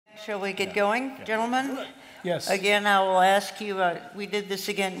Shall we get going, gentlemen? Yes. Again, I will ask you, we did this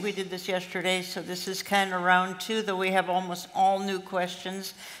yesterday, so this is kind of round two, though we have almost all new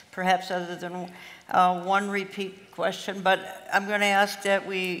questions, perhaps other than one repeat question. But I'm going to ask that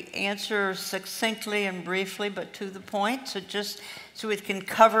we answer succinctly and briefly, but to the point, so we can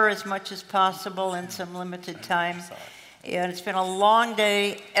cover as much as possible in some limited time. And it's been a long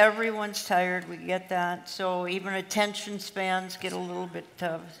day. Everyone's tired. We get that. So even attention spans get a little bit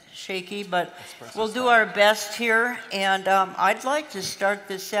shaky, but we'll do our best here. And I'd like to start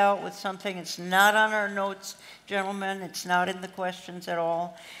this out with something that's not on our notes, gentlemen. It's not in the questions at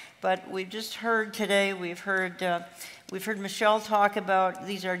all. But we've just heard today, we've heard Michelle talk about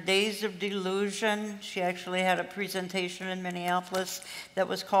these are days of delusion. She actually had a presentation in Minneapolis that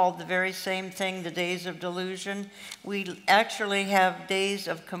was called the very same thing, the days of delusion. We actually have days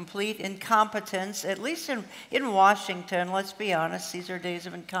of complete incompetence, at least in Washington. Let's be honest, these are days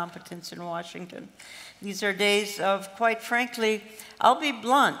of incompetence in Washington. These are days of, quite frankly, I'll be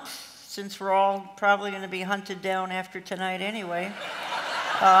blunt, since we're all probably going to be hunted down after tonight anyway.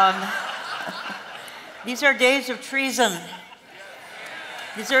 These are days of treason.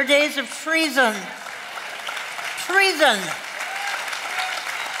 These are days of treason. Treason.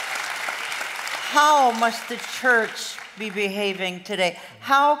 How must the church be behaving today?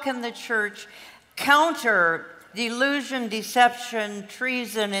 How can the church counter delusion, deception,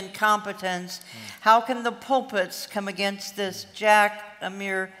 treason, incompetence? How can the pulpits come against this? Jack,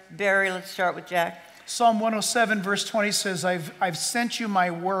 Amir, Barry, let's start with Jack. Psalm 107 verse 20 says, I've sent you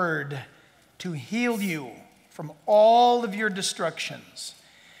my word to heal you from all of your destructions.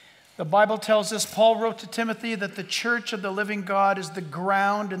 The Bible tells us, Paul wrote to Timothy, that the church of the living God is the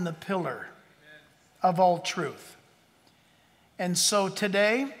ground and the pillar of all truth. And so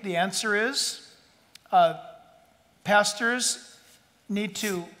today, the answer is, pastors need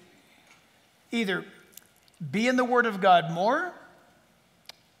to either be in the Word of God more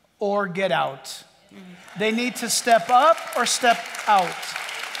or get out. They need to step up or step out.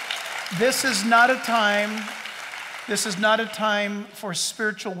 This is not a time for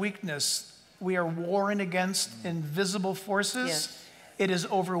spiritual weakness. We are warring against invisible forces. Yes. It is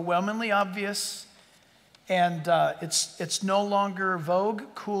overwhelmingly obvious, and it's no longer vogue,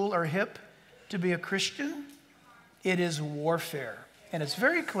 cool, or hip to be a Christian. It is warfare, and it's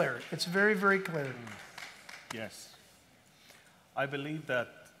very clear. It's very, very clear. Yes. I believe that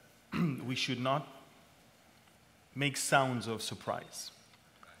we should not make sounds of surprise.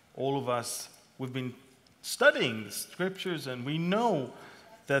 All of us, we've been studying the scriptures, and we know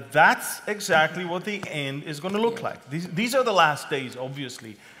that that's exactly what the end is going to look like. These are the last days,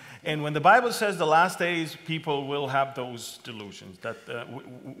 obviously. And when the Bible says the last days, people will have those delusions. That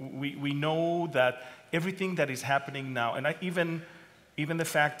we know that everything that is happening now, and even the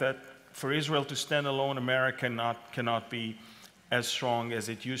fact that for Israel to stand alone, America cannot be as strong as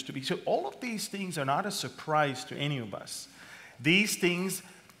it used to be. So all of these things are not a surprise to any of us. These things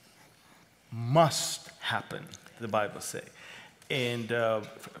must happen, the Bible says. And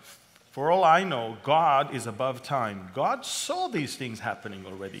for all I know, God is above time. God saw these things happening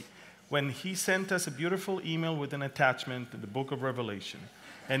already when He sent us a beautiful email with an attachment to the book of Revelation.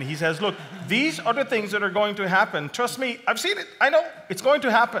 And He says, look, these are the things that are going to happen. Trust me, I've seen it. I know it's going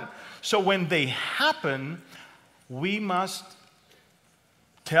to happen. So when they happen, we must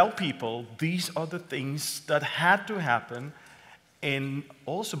tell people these are the things that had to happen. And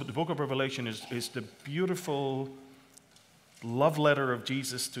also, the book of Revelation is the beautiful love letter of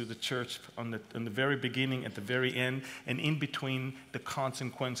Jesus to the church in the very beginning, at the very end, and in between the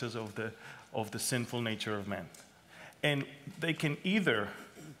consequences of the sinful nature of man. And they can either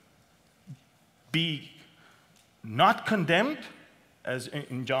be not condemned, as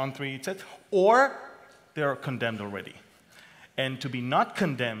in John 3 it says, or they are condemned already. And to be not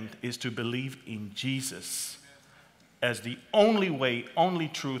condemned is to believe in Jesus as the only way, only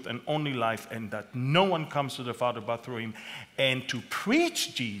truth, and only life, and that no one comes to the Father but through Him. And to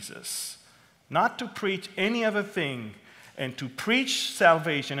preach Jesus, not to preach any other thing, and to preach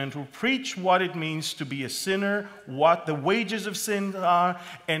salvation, and to preach what it means to be a sinner, what the wages of sin are,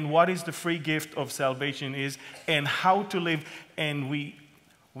 and what is the free gift of salvation is, and how to live. And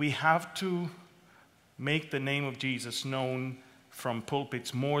we have to make the name of Jesus known from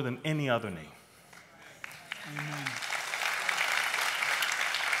pulpits more than any other name. Amen.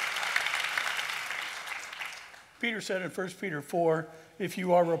 Peter said in 1 Peter 4, if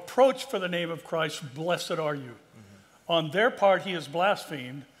you are reproached for the name of Christ, blessed are you. On their part he is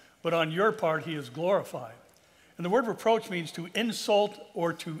blasphemed, but on your part he is glorified. And the word reproach means to insult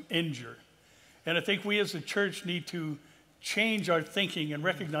or to injure. And I think we as a church need to change our thinking and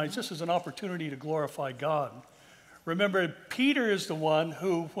recognize this is an opportunity to glorify God. Remember, Peter is the one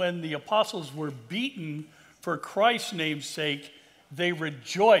who, when the apostles were beaten for Christ's name's sake, they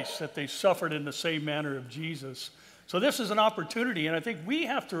rejoiced that they suffered in the same manner of Jesus. So this is an opportunity, and I think we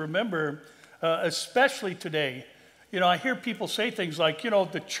have to remember, especially today, I hear people say things like,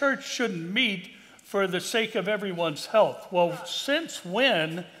 the church shouldn't meet for the sake of everyone's health. Well, since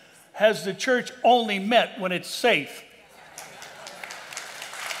when has the church only met when it's safe?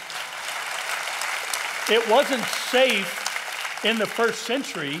 It wasn't safe in the first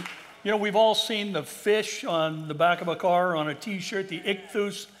century. We've all seen the fish on the back of a car on a t-shirt, the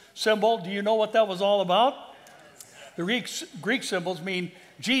ichthus symbol. Do you know what that was all about? The Greek symbols mean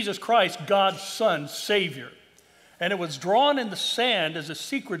Jesus Christ, God's Son, Savior. And it was drawn in the sand as a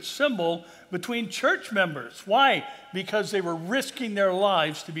secret symbol between church members. Why? Because they were risking their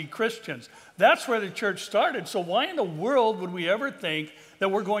lives to be Christians. That's where the church started. So why in the world would we ever think that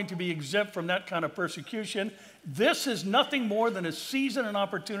we're going to be exempt from that kind of persecution? This is nothing more than a season and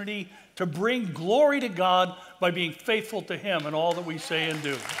opportunity to bring glory to God by being faithful to Him in all that we say and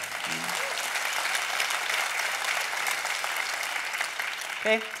do.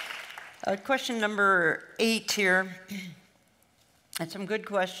 Okay. Question number 8 here. And some good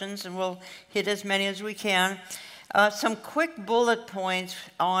questions, and we'll hit as many as we can. Some quick bullet points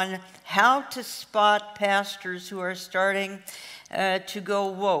on how to spot pastors who are starting to go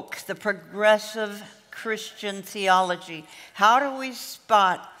woke, the progressive Christian theology. How do we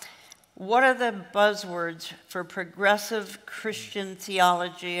spot, what are the buzzwords for progressive Christian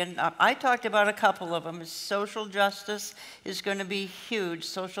theology? And I talked about a couple of them. Social justice is going to be huge.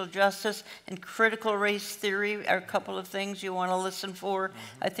 Social justice and critical race theory are a couple of things you want to listen for.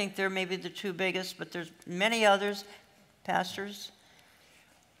 I think they're maybe the two biggest, but there's many others. Pastors?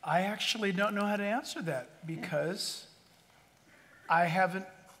 I actually don't know how to answer that because I haven't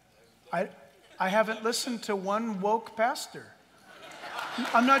listened to one woke pastor.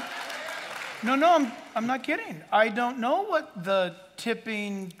 I'm not kidding. I don't know what the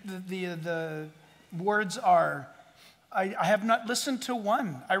tipping, the words are. I have not listened to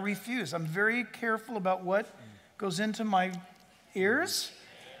one. I refuse. I'm very careful about what goes into my ears,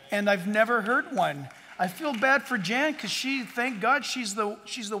 and I've never heard one. I feel bad for Jan because thank God, she's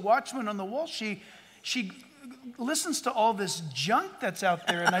the watchman on the wall. She listens to all this junk that's out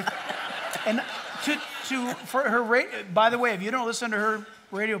there, and for her. By the way, if you don't listen to her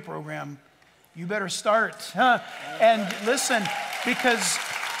radio program, you better start, and listen, because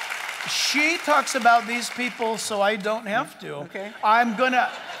she talks about these people, so I don't have to. Okay. I'm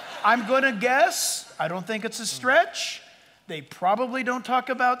gonna guess. I don't think it's a stretch. They probably don't talk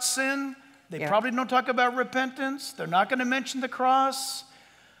about sin. They probably don't talk about repentance. They're not going to mention the cross.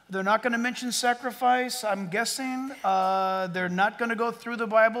 They're not going to mention sacrifice. I'm guessing they're not going to go through the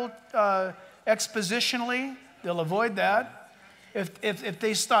Bible expositionally. They'll avoid that. If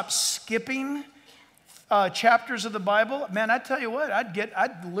they stop skipping chapters of the Bible, man, I tell you what,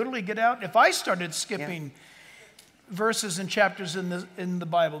 I'd literally get out. If I started skipping verses and chapters in the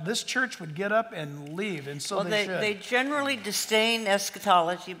Bible, this church would get up and leave, and so they should. They generally disdain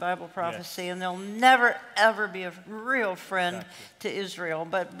eschatology, Bible prophecy, and they'll never, ever be a real friend to Israel.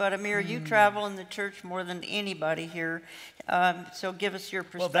 But Amir, you travel in the church more than anybody here, so give us your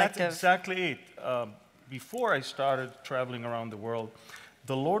perspective. Well, that's exactly it. Before I started traveling around the world,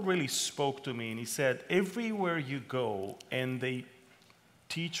 the Lord really spoke to me, and He said, everywhere you go and they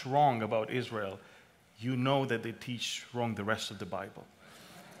teach wrong about Israel, you know that they teach wrong the rest of the Bible.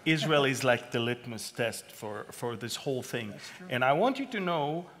 Israel is like the litmus test for this whole thing. And I want you to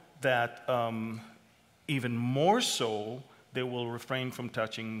know that even more so, they will refrain from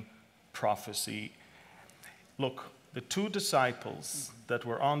touching prophecy. Look, the 2 disciples that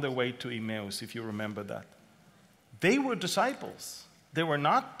were on their way to Emmaus, if you remember that, they were disciples. They were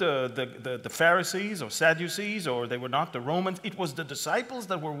not the Pharisees or Sadducees, or they were not the Romans. It was the disciples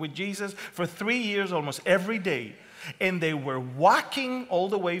that were with Jesus for 3 years, almost every day. And they were walking all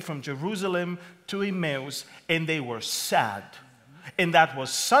the way from Jerusalem to Emmaus, and they were sad. And that was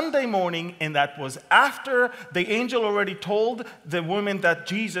Sunday morning, and that was after the angel already told the woman that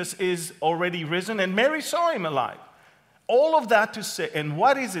Jesus is already risen, and Mary saw Him alive. All of that to say, and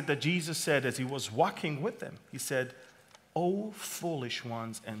what is it that Jesus said as He was walking with them? He said, "O foolish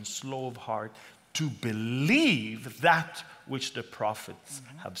ones and slow of heart, to believe that which the prophets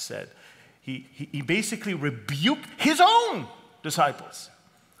have said." He basically rebuked His own disciples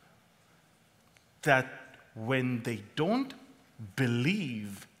that when they don't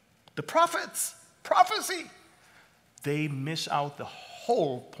believe the prophets, prophecy, they miss out the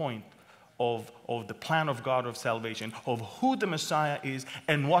whole point of the plan of God of salvation, of who the Messiah is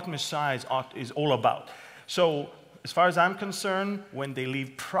and what Messiah is all about. So, as far as I'm concerned, when they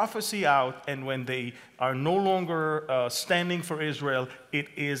leave prophecy out and when they are no longer standing for Israel, it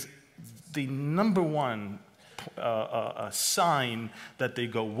is the number one sign that they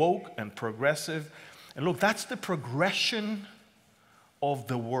go woke and progressive. And look, that's the progression of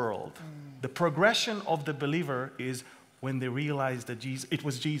the world. The progression of the believer is when they realize that it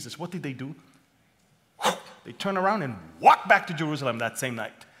was Jesus. What did they do? They turn around and walk back to Jerusalem that same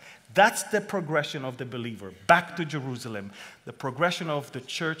night. That's the progression of the believer, back to Jerusalem. The progression of the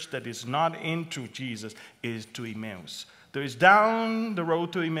church that is not into Jesus is to Emmaus. There is down the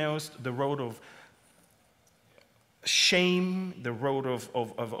road to Emmaus, the road of shame, the road of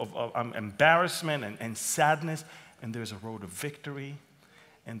embarrassment and sadness, and there's a road of victory,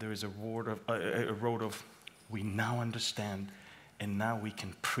 and there is a road of we now understand, and now we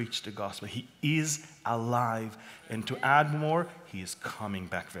can preach the gospel. He is alive, and to add more, he is coming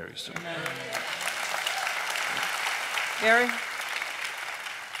back very soon. Amen. Barry?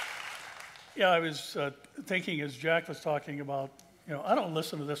 Yeah, I was thinking as Jack was talking about, I don't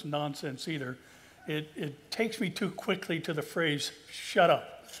listen to this nonsense either. It takes me too quickly to the phrase, shut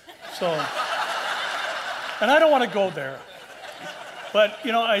up. So, and I don't want to go there. But,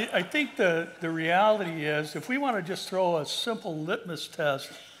 I think the reality is, if we want to just throw a simple litmus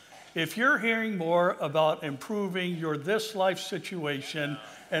test, if you're hearing more about improving your this life situation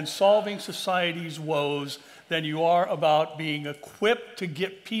and solving society's woes than you are about being equipped to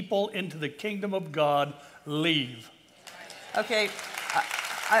get people into the kingdom of God, leave. Okay,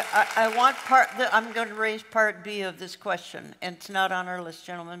 I'm going to raise part B of this question, and it's not on our list,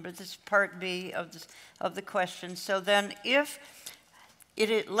 gentlemen, but this is part B of the question. So then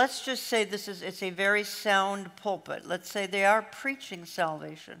let's just say it's a very sound pulpit. Let's say they are preaching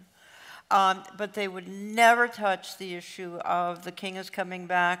salvation, but they would never touch the issue of the king is coming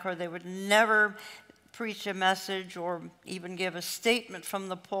back, or they would never preach a message or even give a statement from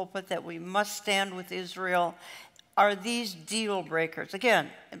the pulpit that we must stand with Israel. Are these deal breakers? Again,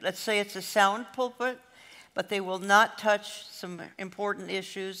 let's say it's a sound pulpit, but they will not touch some important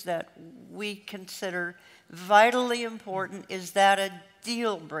issues that we consider vitally important. Is that a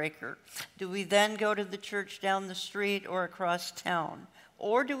deal breaker? Do we then go to the church down the street or across town?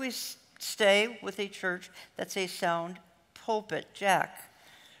 Or do we stay with a church that's a sound pulpit? Jack?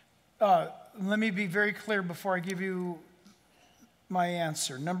 Let me be very clear before I give you my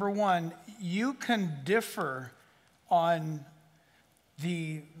answer. Number one, you can differ on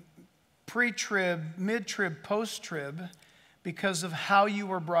the pre-trib, mid-trib, post-trib because of how you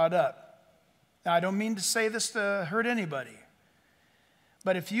were brought up. Now, I don't mean to say this to hurt anybody,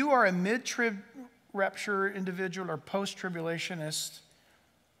 but if you are a mid-trib rapture individual or post-tribulationist,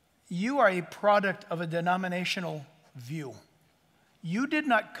 you are a product of a denominational view. You did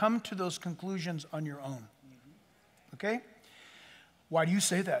not come to those conclusions on your own. Okay? Why do you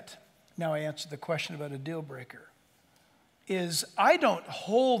say that? Now I answer the question about a deal breaker. I don't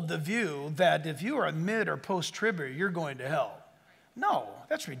hold the view that if you are a mid or post-tribber, you're going to hell. No,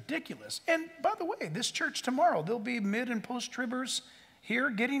 that's ridiculous. And by the way, this church tomorrow, there'll be mid and post-tribbers here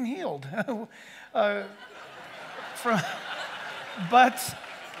getting healed. But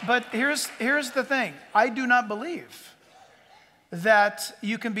here's the thing. I do not believe that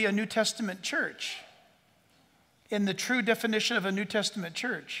you can be a New Testament church in the true definition of a New Testament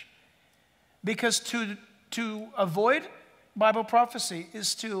church. Because to avoid Bible prophecy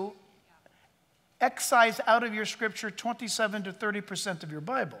is to excise out of your scripture 27 to 30% of your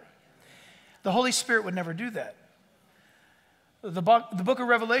Bible. The Holy Spirit would never do that. The book of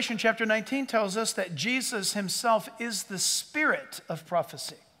Revelation, chapter 19, tells us that Jesus himself is the spirit of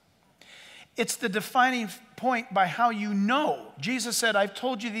prophecy. It's the defining point by how you know. Jesus said, I've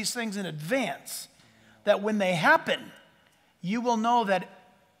told you these things in advance, that when they happen, you will know that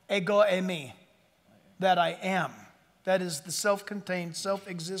ego eimi, that I am. That is the self-contained,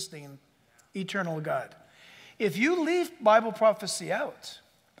 self-existing, eternal God. If you leave Bible prophecy out,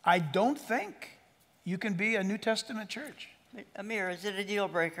 I don't think you can be a New Testament church. Amir, is it a deal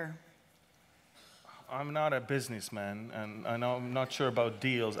breaker? I'm not a businessman, and I know I'm not sure about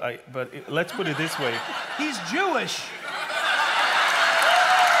deals, let's put it this way. He's Jewish.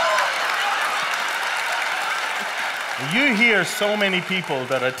 You hear so many people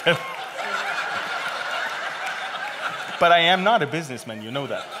that are telling... But I am not a businessman, you know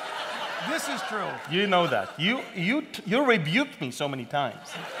that. This is true. You know that. You rebuked me so many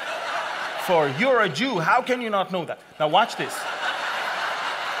times. For you're a Jew, how can you not know that? Now watch this.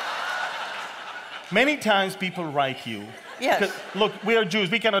 Many times people write you Yes. Look, we are Jews.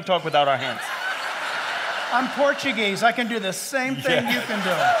 We cannot talk without our hands. I'm Portuguese. I can do the same thing you can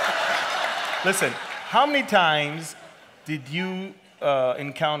do. Listen, how many times did you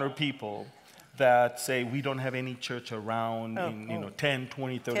encounter people that say we don't have any church around in 10,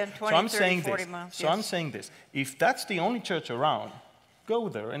 20, 30. 10, 20, so I'm 30, saying 40 this. miles, So yes. I'm saying this. If that's the only church around, go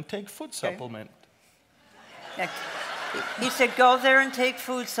there and take food supplement. Yeah. He said, go there and take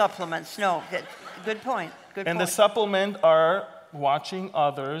food supplements. No, good point. Good And point. the supplement are watching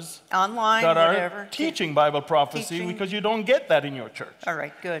others Online, that whatever. are teaching Bible prophecy Teaching. because you don't get that in your church. All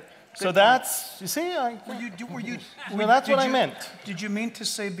right, good. So Good that's, you see, Well, that's did what I you- meant. Did you mean to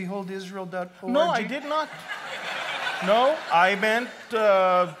say beholdisrael.org? No, I did not. No, I meant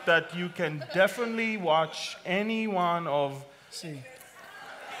that you can definitely watch any one of See,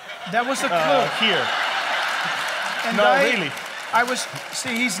 that was a quote. here. And No, really. I was,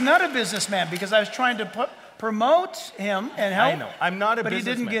 see, he's not a businessman because I was trying to promote him and help. I know. I'm not a but he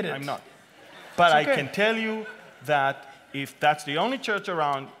businessman. didn't get it. I'm not. But It's okay. I can tell you that if that's the only church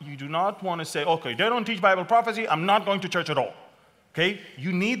around, you do not want to say, okay, they don't teach Bible prophecy, I'm not going to church at all. Okay?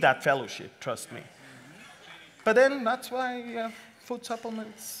 You need that fellowship, trust me. But then that's why you have food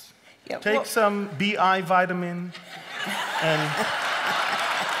supplements. Yeah, Take well- some BI vitamin and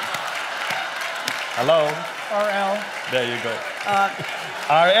hello. RL. There you go.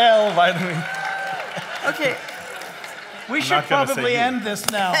 RL vitamin. Okay, We should not gonna say probably you. end this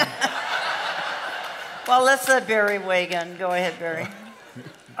now. well, let's let Barry weigh in. Go ahead, Barry.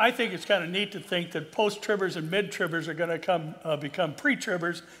 I think it's kind of neat to think that post-tribbers and mid-tribbers are going to become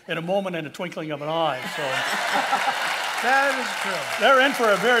pre-tribbers in a moment and a twinkling of an eye. So That is true. they're in for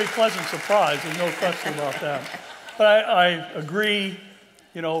a very pleasant surprise. There's no question about that. But I agree.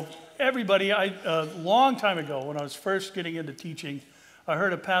 You know, everybody. A long time ago, when I was first getting into teaching, I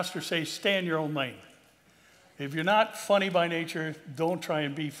heard a pastor say, "Stay in your own lane. If you're not funny by nature, don't try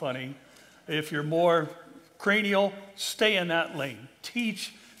and be funny. If you're more cranial, stay in that lane.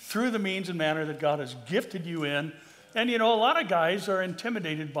 Teach through the means and manner that God has gifted you in." And you know, a lot of guys are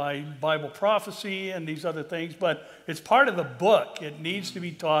intimidated by Bible prophecy and these other things, but it's part of the book. It needs to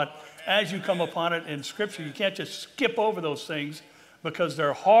be taught as you come upon it in Scripture. You can't just skip over those things because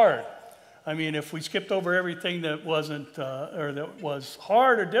they're hard. I mean, if we skipped over everything that wasn't, or that was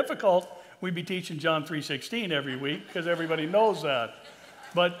hard or difficult, we'd be teaching John 3:16 every week because everybody knows that.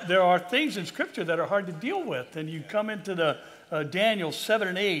 But there are things in Scripture that are hard to deal with, and you come into the Daniel 7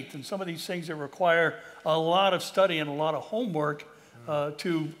 and 8, and some of these things that require a lot of study and a lot of homework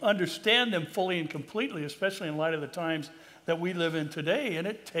to understand them fully and completely, especially in light of the times that we live in today. And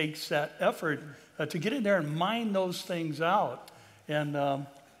it takes that effort to get in there and mine those things out. And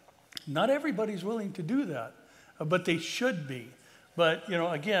not everybody's willing to do that, but they should be. But, you know,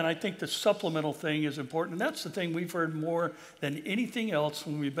 again, I think the supplemental thing is important. And that's the thing we've heard more than anything else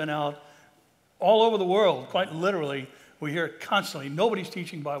when we've been out all over the world, quite literally. We hear it constantly. Nobody's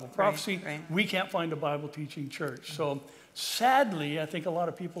teaching Bible prophecy. Right. We can't find a Bible teaching church. So sadly, I think a lot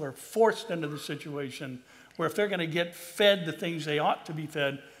of people are forced into the situation where if they're going to get fed the things they ought to be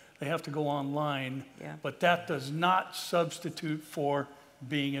fed, they have to go online. Yeah. But that does not substitute for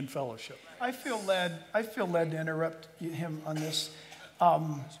being in fellowship. I feel led to interrupt him on this.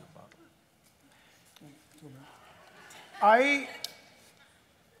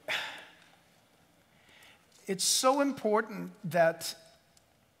 It's so important that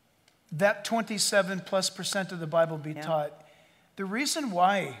 27+% of the Bible be taught. The reason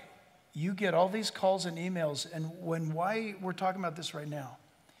why you get all these calls and emails, and why we're talking about this right now,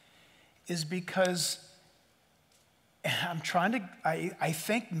 is because I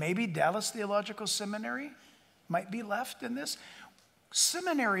think maybe Dallas Theological Seminary might be left in this.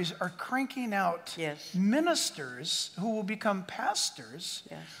 Seminaries are cranking out Yes. ministers who will become pastors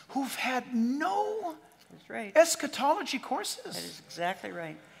Yes. who've had no That's right. eschatology That courses. is exactly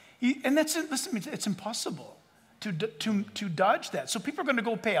right. And listen, it's impossible to dodge that. So people are going to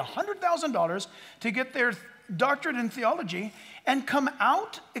go pay $100,000 to get their doctorate in theology and come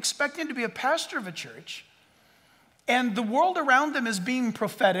out expecting to be a pastor of a church. And the world around them is being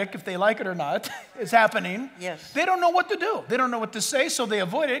prophetic, if they like it or not, is happening. Yes. They don't know what to do. They don't know what to say, so they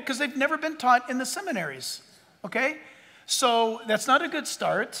avoid it because they've never been taught in the seminaries. Okay? So that's not a good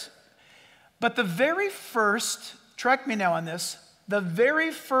start. But the very first, track me now on this, the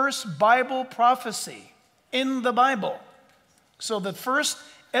very first Bible prophecy in the Bible. So the first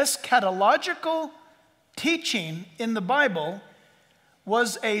eschatological teaching in the Bible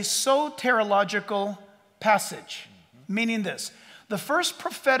was a soteriological passage, meaning this: the first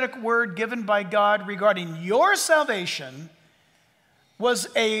prophetic word given by God regarding your salvation was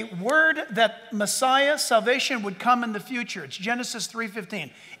a word that Messiah, salvation, would come in the future. It's Genesis 3:15.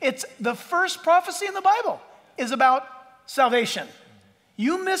 It's the first prophecy in the Bible is about salvation.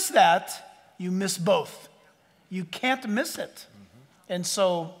 You miss that, you miss both. You can't miss it. And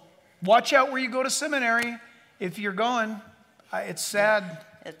so watch out where you go to seminary. If you're going, it's sad.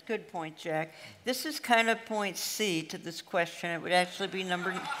 That's a good point, Jack. This is kind of point C to this question. It would actually be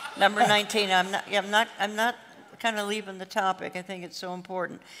number 19. I'm not kind of leaving the topic. I think it's so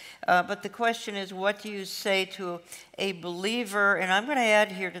important. But the question is, what do you say to a believer? And I'm going to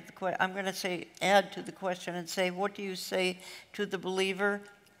add here to the add to the question and say, what do you say to the believer,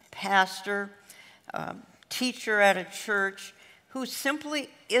 pastor, teacher at a church who simply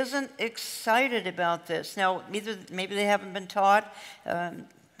isn't excited about this? Now, maybe they haven't been taught.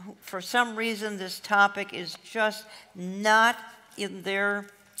 For some reason, this topic is just not in their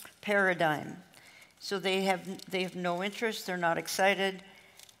paradigm. So they have no interest, they're not excited.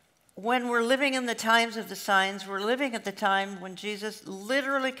 When we're living in the times of the signs, we're living at the time when Jesus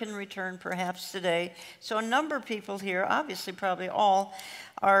literally can return perhaps today. So a number of people here, obviously probably all,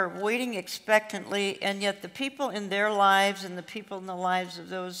 are waiting expectantly, and yet the people in their lives and the people in the lives of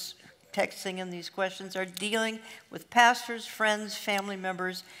those texting in these questions are dealing with pastors, friends, family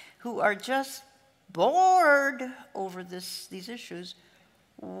members who are just bored over these issues.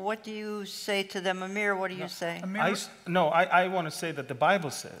 What do you say to them? Amir, what do you say? I want to say that the Bible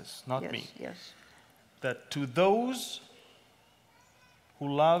says, not me, that to those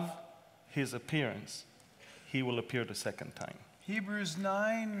who love his appearance, he will appear the second time. Hebrews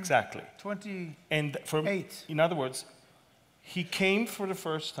 9, exactly. 28. And in other words, he came for the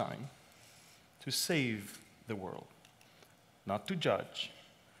first time to save the world, not to judge,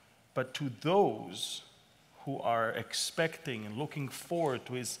 but to those who are expecting and looking forward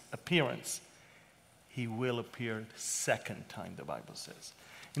to his appearance, he will appear the second time, the Bible says.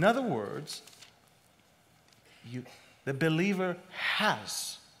 In other words, the believer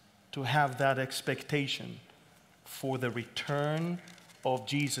has to have that expectation for the return of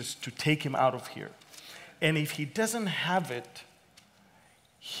Jesus to take him out of here. And if he doesn't have it,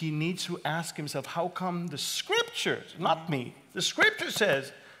 he needs to ask himself, how come the scriptures, not me, the scripture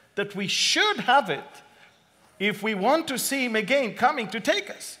says that we should have it if we want to see him again coming to take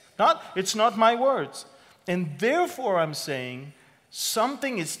us. It's not my words. And therefore I'm saying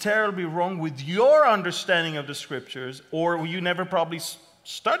something is terribly wrong with your understanding of the scriptures, or you never probably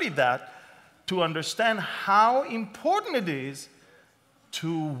studied that, to understand how important it is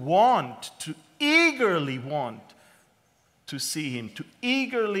to eagerly want to see him, to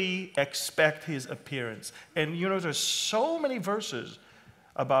eagerly expect his appearance. And there's so many verses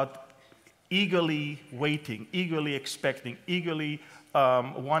about eagerly waiting, eagerly expecting, eagerly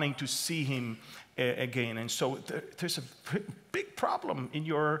wanting to see him again. And so there's a big problem in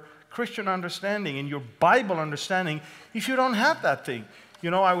your Christian understanding, in your Bible understanding, if you don't have that thing.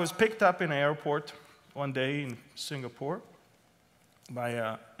 I was picked up in an airport one day in Singapore by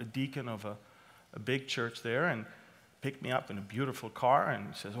a deacon of a big church there, and picked me up in a beautiful car, and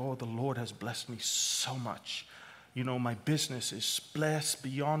he says, "Oh, the Lord has blessed me so much. My business is blessed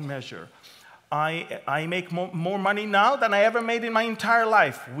beyond measure. I make more money now than I ever made in my entire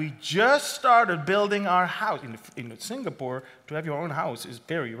life. We just started building our house." In Singapore, to have your own house is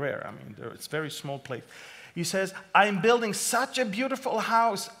very rare. It's a very small place. He says, "I'm building such a beautiful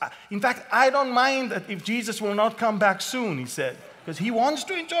house. In fact, I don't mind that if Jesus will not come back soon," he said, "because he wants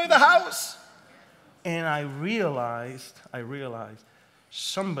to enjoy the house." And I realized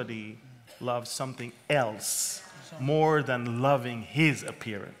somebody loves something else more than loving his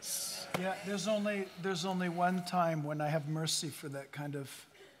appearance. Yeah, there's only one time when I have mercy for that kind of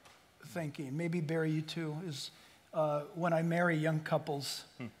thinking. Maybe Barry, you too, is when I marry young couples.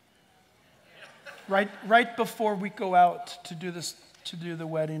 Right before we go out to do the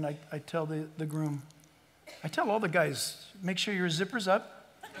wedding, I tell the groom, I tell all the guys, make sure your zipper's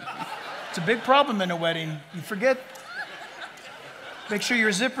up. It's a big problem in a wedding. You forget. Make sure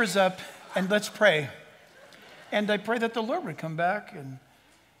your zipper's up, and let's pray. And I pray that the Lord would come back, and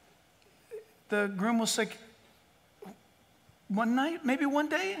the groom was like, "One night, maybe one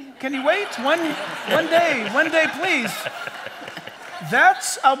day? Can you wait? One day, please."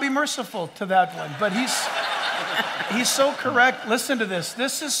 I'll be merciful to that one. But he's so correct. Listen to this.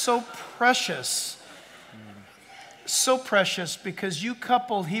 This is so precious. So precious, because you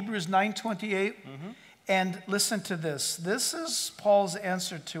couple Hebrews 9:28, and listen to this. This is Paul's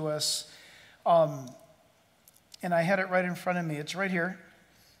answer to us. And I had it right in front of me. It's right here.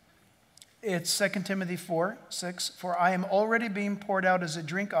 It's 2 Timothy 4:6. "For I am already being poured out as a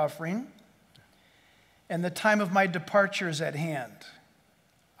drink offering, and the time of my departure is at hand."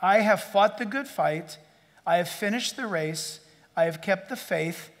 I have fought the good fight. I have finished the race. I have kept the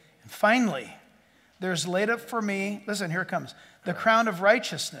faith. And finally, there's laid up for me, listen, here it comes, the crown of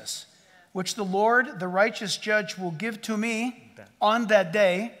righteousness, which the Lord, the righteous judge, will give to me on that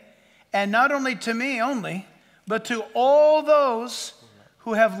day, and not only to me only, but to all those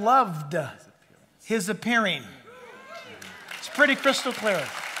who have loved his appearing. It's pretty crystal clear.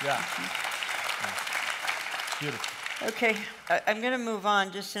 Yeah. Beautiful. Okay, I'm going to move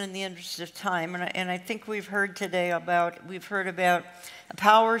on just in the interest of time, and I think we've heard about a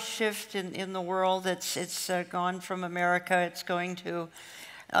power shift in the world. It's gone from America. It's going to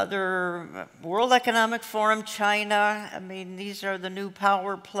other World Economic Forum, China. I mean, these are the new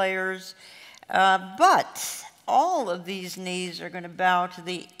power players. But all of these knees are going to bow to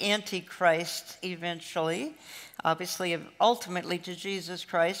the Antichrist eventually. Obviously, ultimately to Jesus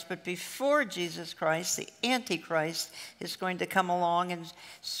Christ, but before Jesus Christ, the Antichrist is going to come along and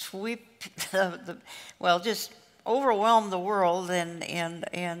sweep just overwhelm the world.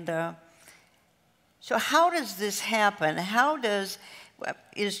 So how does this happen?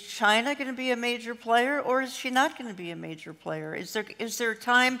 Is China going to be a major player, or is she not going to be a major player? Is there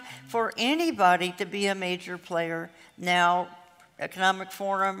time for anybody to be a major player now? Economic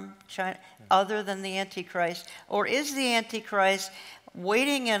Forum, China, other than the Antichrist, or is the Antichrist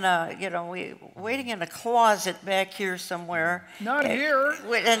waiting in a closet back here somewhere? Not here.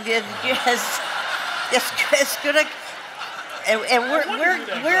 And yes, it's gonna. And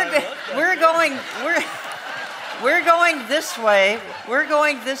we're going this way. We're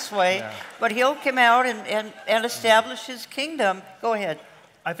going this way. Yeah. But he'll come out and establish his kingdom. Go ahead.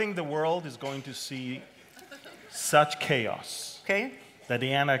 I think the world is going to see such chaos. Okay. That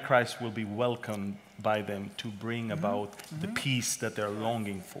the Antichrist will be welcomed by them to bring about the peace that they're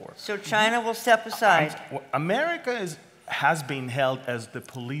longing for. So China will step aside. America has been held as the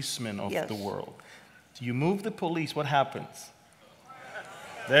policeman of Yes. the world. You move the police, what happens?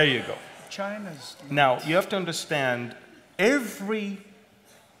 There you go. China's. Now, you have to understand, every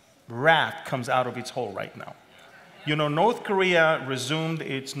rat comes out of its hole right now. You know, North Korea resumed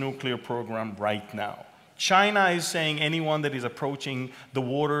its nuclear program right now. China is saying anyone that is approaching the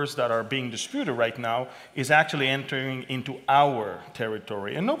waters that are being disputed right now is actually entering into our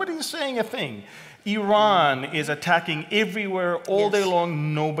territory. And nobody is saying a thing. Iran is attacking everywhere all day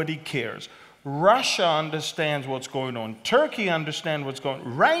long. Nobody cares. Russia understands what's going on. Turkey understands what's going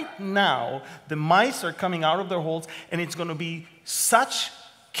on. Right now, the mice are coming out of their holes, and it's going to be such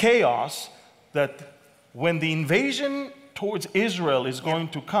chaos that when the invasion towards Israel is going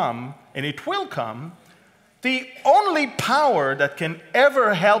to come, and it will come, the only power that can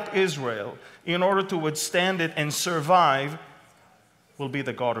ever help Israel in order to withstand it and survive will be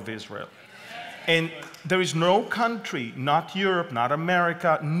the God of Israel. And there is no country, not Europe, not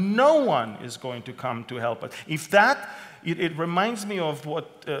America, no one is going to come to help us. If that, it reminds me of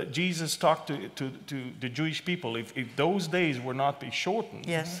what Jesus talked to the Jewish people, if those days were not be shortened.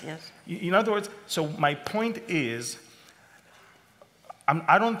 Yes, yes. In other words, so my point is,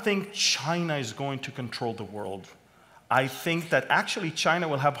 I don't think China is going to control the world. I think that actually China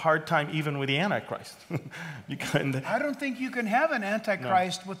will have a hard time even with the Antichrist. I don't think you can have an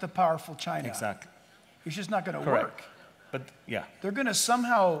Antichrist with a powerful China. Exactly. It's just not going to Correct. work. But yeah. They're going to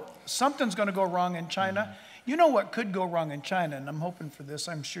something's going to go wrong in China. You know what could go wrong in China, and I'm hoping for this,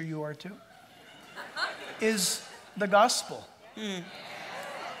 I'm sure you are too, is the gospel.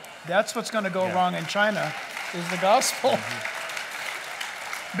 That's what's going to go wrong in China, is the gospel.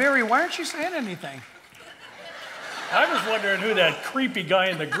 Barry, why aren't you saying anything? I was wondering who that creepy guy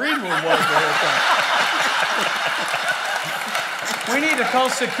in the green room was the whole time. We need to call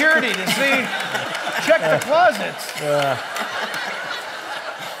security to see, check the closets.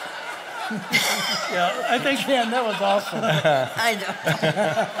 Yeah, I think that was awesome. I know.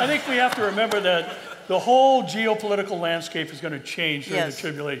 I think we have to remember that the whole geopolitical landscape is going to change during the Yes.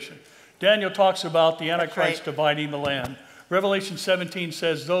 tribulation. Daniel talks about the Antichrist right. dividing the land. Revelation 17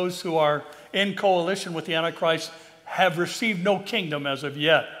 says those who are in coalition with the Antichrist have received no kingdom as of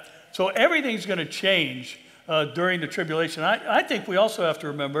yet. So everything's going to change during the tribulation. I think we also have to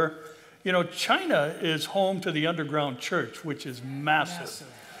remember, you know, China is home to the underground church, which is massive.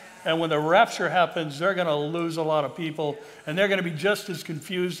 And when the rapture happens, they're going to lose a lot of people, and they're going to be just as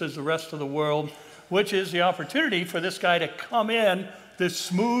confused as the rest of the world, which is the opportunity for this guy to come in, this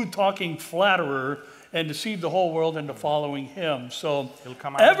smooth-talking flatterer, and deceive the whole world into following him. So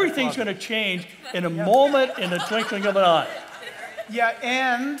everything's going to change in a moment, in the twinkling of an eye. Yeah,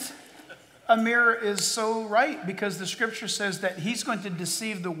 and Amir is so right, because the scripture says that he's going to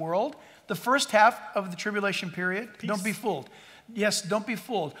deceive the world. The first half of the tribulation period, don't be fooled. Yes, don't be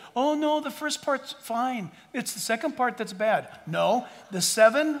fooled. Oh no, the first part's fine. It's the second part that's bad. No, the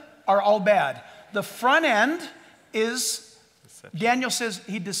 7 are all bad. The front end is, Daniel says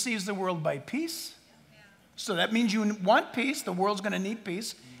he deceives the world by peace. So that means you want peace, the world's going to need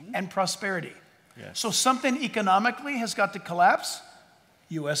peace, and prosperity. Yes. So something economically has got to collapse,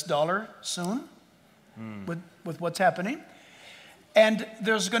 US dollar soon, with what's happening. And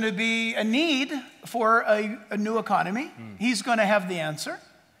there's going to be a need for a new economy. He's going to have the answer.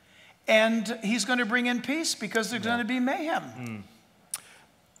 And he's going to bring in peace because there's going to be mayhem.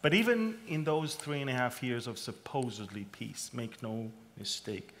 But even in those 3.5 years of supposedly peace, make no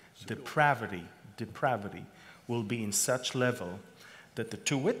mistake, depravity will be in such level that the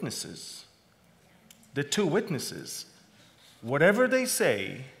two witnesses, whatever they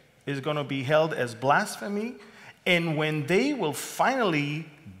say is going to be held as blasphemy. And when they will finally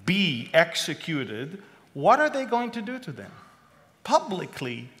be executed, what are they going to do to them?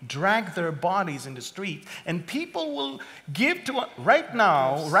 Publicly drag their bodies in the street. And people will give to, right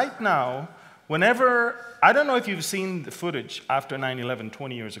now, whenever, I don't know if you've seen the footage after 9/11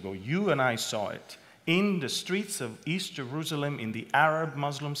 20 years ago. You and I saw it. In the streets of East Jerusalem, in the Arab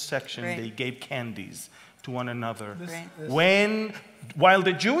Muslim section, Right. they gave candies to one another. Right. While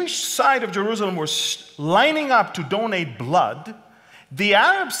the Jewish side of Jerusalem was lining up to donate blood, the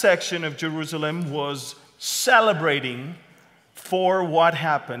Arab section of Jerusalem was celebrating for what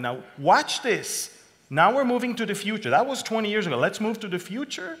happened. Now, watch this. Now we're moving to the future. That was 20 years ago. Let's move to the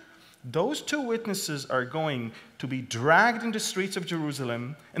future. Those two witnesses are going to be dragged in the streets of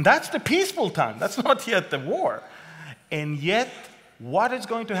Jerusalem, and that's the peaceful time. That's not yet the war. And yet, what is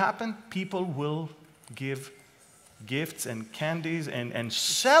going to happen? People will give gifts and candies and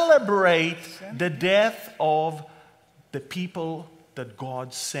celebrate the death of the people that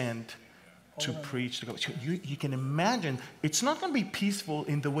God sent to preach the gospel. You can imagine, it's not going to be peaceful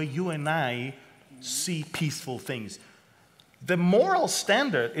in the way you and I see peaceful things. The moral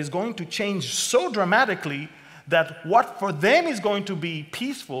standard is going to change so dramatically that what for them is going to be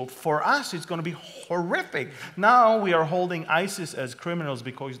peaceful, for us it's going to be horrific. Now we are holding ISIS as criminals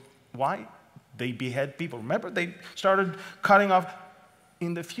because, why? They behead people. Remember, they started cutting off.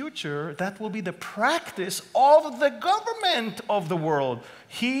 In the future, that will be the practice of the government of the world.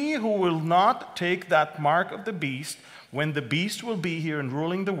 He who will not take that mark of the beast, when the beast will be here and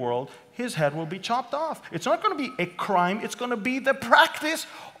ruling the world, his head will be chopped off. It's not going to be a crime. It's going to be the practice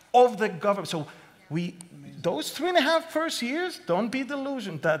of the government. So those 3.5 first years, don't be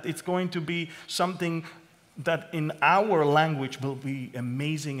delusioned that it's going to be something that in our language will be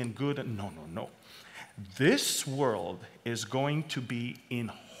amazing and good. No. This world is going to be in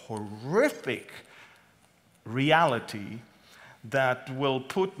horrific reality that will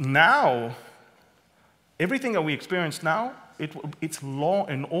put now, everything that we experience now, it's law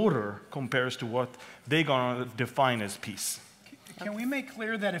and order compares to what they're going to define as peace. Can we make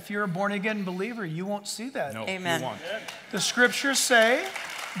clear that if you're a born-again believer, you won't see that? No, Amen. you won't. The scriptures say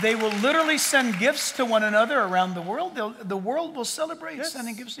they will literally send gifts to one another around the world. The world will celebrate Yes.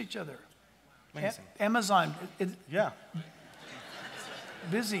 sending gifts to each other. Amazing. Amazon, Yeah.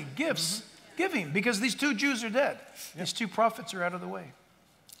 busy gifts, giving, because these 2 Jews are dead. These 2 prophets are out of the way.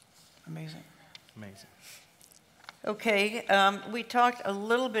 Amazing. Amazing. Okay, we talked a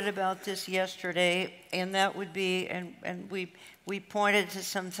little bit about this yesterday, and that would be, and we pointed to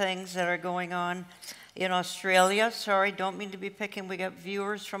some things that are going on in Australia. Sorry, don't mean to be picking. We got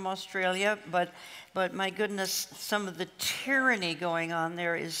viewers from Australia, but my goodness, some of the tyranny going on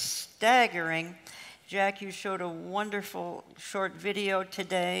there is staggering. Jack, you showed a wonderful short video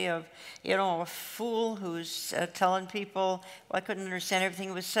today of, a fool who's telling people, well, I couldn't understand everything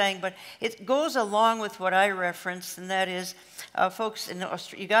he was saying, but it goes along with what I referenced, and that is, folks, in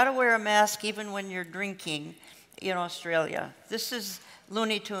Australia, you got to wear a mask even when you're drinking in Australia. This is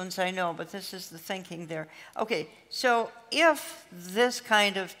Looney Tunes, I know, but this is the thinking there. Okay, so if this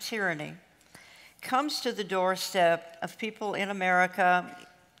kind of tyranny comes to the doorstep of people in America,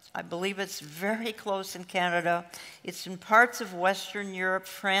 I believe it's very close in Canada. It's in parts of Western Europe,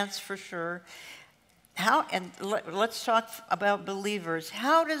 France for sure. Let's talk about believers.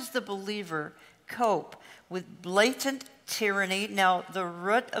 How does the believer cope with blatant tyranny? Now, the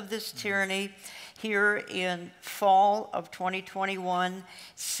root of this tyranny here in fall of 2021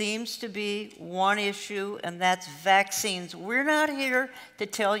 seems to be one issue, and that's vaccines. We're not here to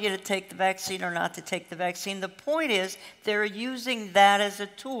tell you to take the vaccine or not to take the vaccine. The point is they're using that as a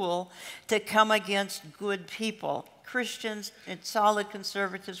tool to come against good people, Christians and solid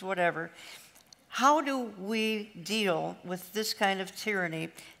conservatives, whatever. How do we deal with this kind of tyranny?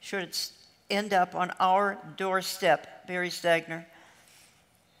 Should end up on our doorstep? Barry Stagner.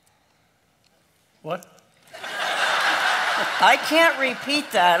 What? I can't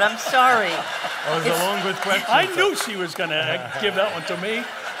repeat that. I'm sorry. That was a long, good question. I knew she was going to give that one to me.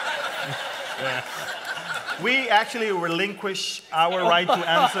 Yeah. We actually relinquish our right to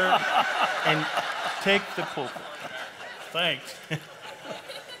answer and take the pulpit. Thanks.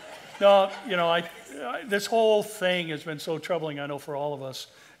 No, you know, this whole thing has been so troubling, I know, for all of us.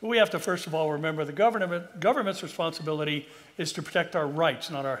 We have to, first of all, remember the government's responsibility is to protect our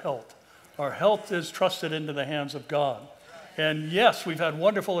rights, not our health. Our health is trusted into the hands of God. And yes, we've had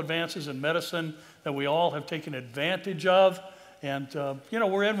wonderful advances in medicine that we all have taken advantage of. And, you know,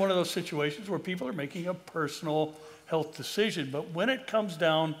 we're in one of those situations where people are making a personal health decision. But when it comes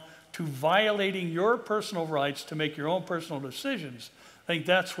down to violating your personal rights to make your own personal decisions, I think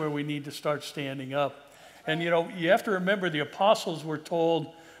that's where we need to start standing up. And, you know, you have to remember the apostles were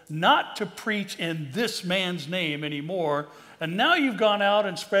told not to preach in this man's name anymore. And now you've gone out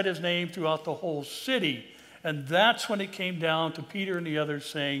and spread his name throughout the whole city. And that's when it came down to Peter and the others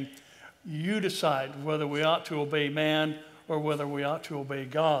saying, you decide whether we ought to obey man or whether we ought to obey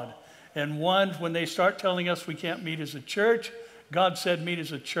God. And when they start telling us we can't meet as a church, God said meet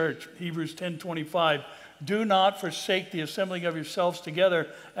as a church. Hebrews 10:25, do not forsake the assembling of yourselves together,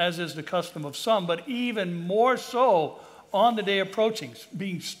 as is the custom of some, but even more so on the day approaching,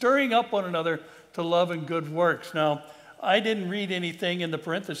 stirring up one another to love and good works. Now, I didn't read anything in the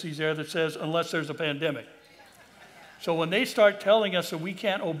parentheses there that says unless there's a pandemic. So when they start telling us that we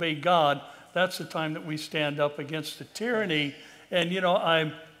can't obey God, that's the time that we stand up against the tyranny. And, you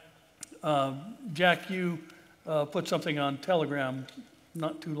know, Jack, you put something on Telegram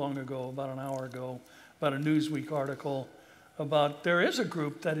not too long ago, about an hour ago, about a Newsweek article about there is a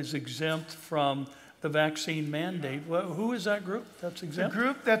group that is exempt from the vaccine mandate. Well, who is that group that's exempt? The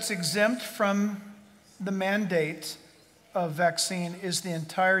group that's exempt from the mandate of vaccine is the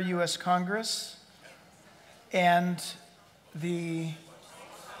entire U.S. Congress and the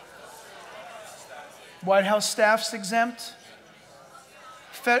White House staff's exempt.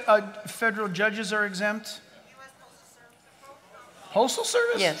 Federal judges are exempt. Postal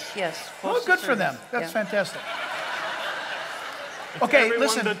Service? Yes, yes. Well, Postal good for them. Service. That's Yeah. fantastic. It's Okay, everyone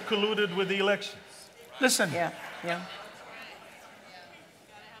listen. that colluded with the elections. Listen, Yeah, yeah.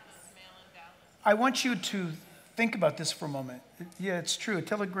 I want you to think about this for a moment. Yeah, it's true. A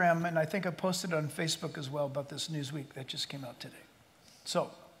telegram, and I think I posted on Facebook as well about this Newsweek that just came out today.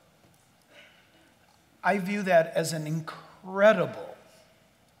 So, I view that as an incredible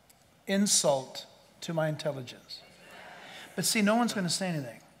insult to my intelligence. But see, no one's going to say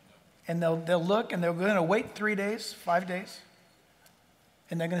anything. And they'll look, and they're going to wait 3 days, 5 days,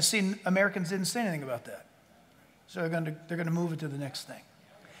 and they're going to see Americans didn't say anything about that. So they're going to move it to the next thing.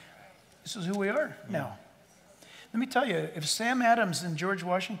 This is who we are now. Let me tell you, if Sam Adams and George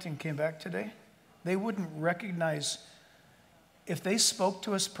Washington came back today, they wouldn't recognize, if they spoke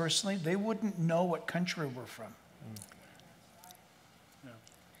to us personally, they wouldn't know what country we're from.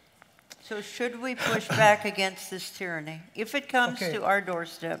 So should we push back against this tyranny? If it comes Okay. to our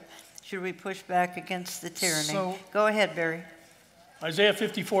doorstep, should we push back against the tyranny? So- Go ahead, Barry. Isaiah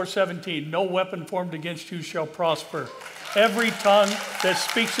 54:17, no weapon formed against you shall prosper. Every tongue that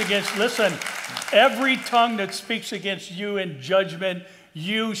speaks against, listen, every tongue that speaks against you in judgment,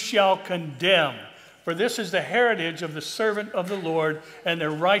 you shall condemn. For this is the heritage of the servant of the Lord, and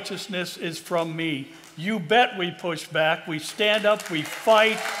their righteousness is from me. You bet we push back, we stand up, we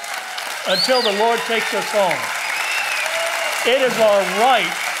fight until the Lord takes us home. It is our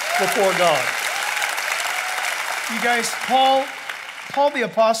right before God. You guys, Paul the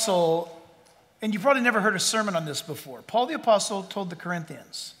Apostle, and you've probably never heard a sermon on this before. Paul the Apostle told the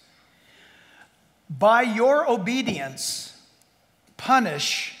Corinthians, by your obedience,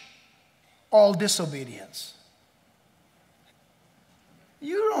 punish all disobedience.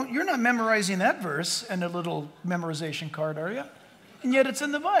 You're not memorizing that verse in a little memorization card, are you? And yet it's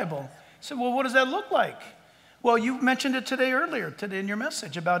in the Bible. So, well, what does that look like? Well, you mentioned it today in your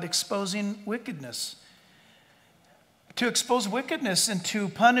message about exposing wickedness. To expose wickedness and to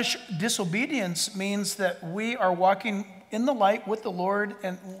punish disobedience means that we are walking in the light with the Lord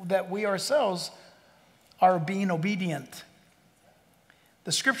and that we ourselves are being obedient.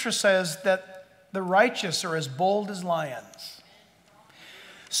 The scripture says that the righteous are as bold as lions.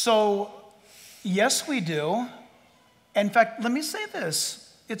 So, yes, we do. In fact, let me say this.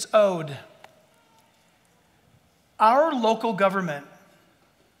 It's owed. Our local government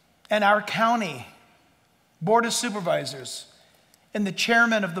and our county board of supervisors and the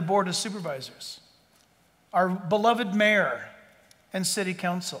chairman of the board of supervisors, our beloved mayor and city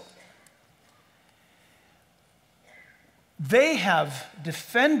council, they have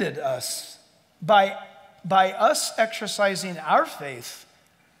defended us by us exercising our faith.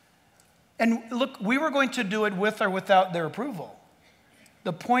 And look, we were going to do it with or without their approval.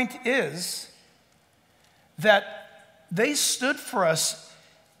 The point is that they stood for us,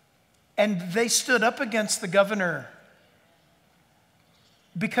 and they stood up against the governor.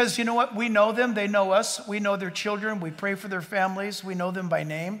 Because you know what? We know them, they know us, we know their children, we pray for their families, we know them by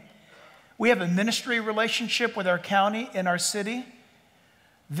name. We have a ministry relationship with our county and our city.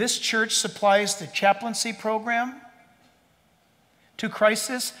 This church supplies the chaplaincy program to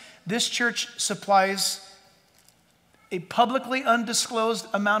crisis. This church supplies a publicly undisclosed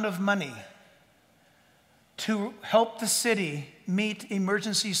amount of money to help the city meet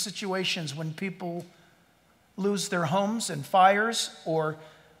emergency situations when people lose their homes in fires or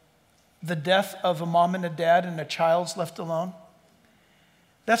the death of a mom and a dad and a child's left alone.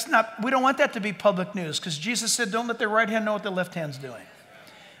 We don't want that to be public news, because Jesus said, don't let the right hand know what the left hand's doing.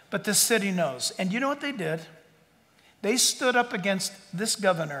 But the city knows. And you know what they did? They stood up against this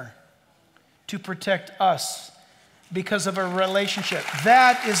governor to protect us because of a relationship.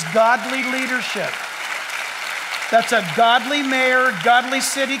 That is godly leadership. That's a godly mayor, godly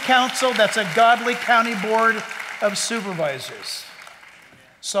city council. That's a godly county board of supervisors.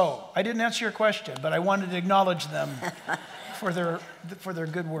 So, I didn't answer your question, but I wanted to acknowledge them for their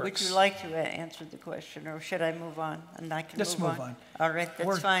good works. Would you like to answer the question, or should I move on? And I can Let's move on. All right,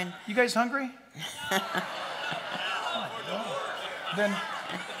 that's fine. You guys hungry? Then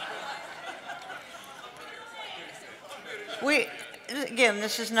again,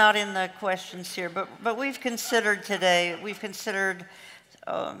 this is not in the questions here, but we've considered today,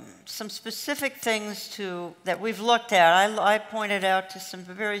 some specific things that we've looked at. I pointed out to some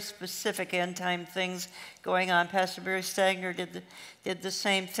very specific end-time things going on. Pastor Barry Stagner did the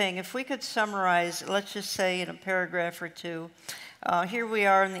same thing. If we could summarize, let's just say in a paragraph or two, here we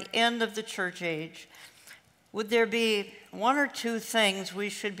are in the end of the church age. Would there be one or two things we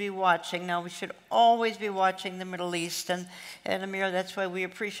should be watching? Now, we should always be watching the Middle East. And Amir, that's why we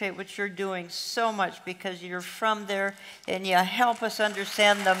appreciate what you're doing so much, because you're from there and you help us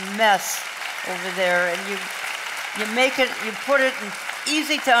understand the mess over there. And you put it in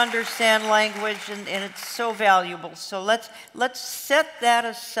easy to understand language, and it's so valuable. So let's set that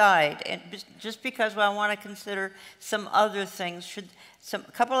aside. And just because I want to consider some other things, a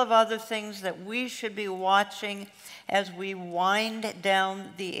couple of other things that we should be watching as we wind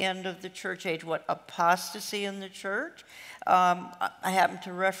down the end of the church age. What? Apostasy in the church. I happen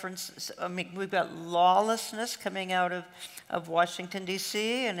to reference, we've got lawlessness coming out of Washington,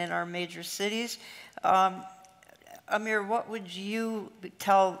 D.C. and in our major cities. Amir, what would you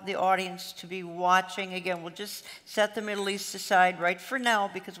tell the audience to be watching? Again, we'll just set the Middle East aside right for now,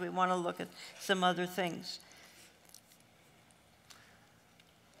 because we want to look at some other things.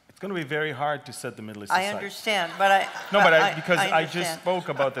 It's going to be very hard to set the Middle East aside. I understand, but I just spoke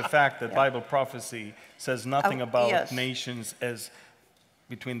about the fact that Bible prophecy says nothing about nations as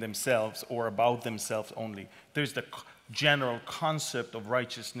between themselves or about themselves only. There's the general concept of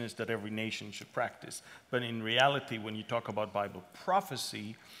righteousness that every nation should practice. But in reality, when you talk about Bible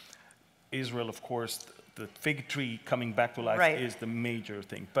prophecy, Israel, of course, the fig tree coming back to life is the major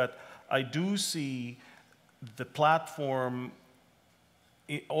thing. But I do see the platform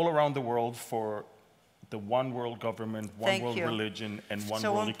all around the world for the one world government, one world religion, and one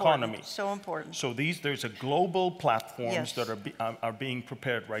world economy. So important. So there's a global platforms that are being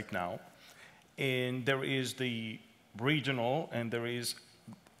prepared right now. And there is the regional, and there is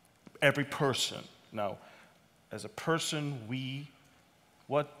every person. Now, as a person,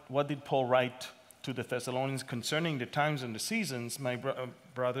 what did Paul write to the Thessalonians concerning the times and the seasons? My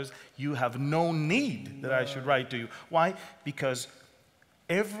brothers, you have no need that I should write to you. Why? Because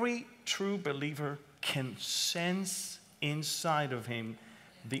every true believer can sense inside of him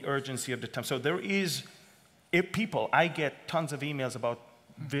the urgency of the time. So there is people, I get tons of emails about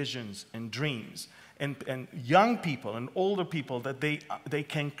visions and dreams, and young people and older people that they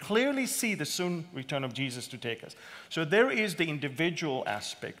can clearly see the soon return of Jesus to take us. So there is the individual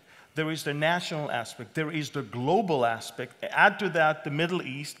aspect, there is the national aspect, there is the global aspect. Add to that the Middle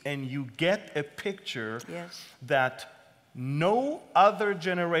East, and you get a picture that no other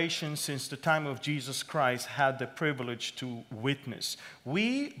generation since the time of Jesus Christ had the privilege to witness.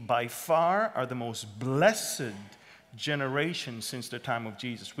 We, by far, are the most blessed generation since the time of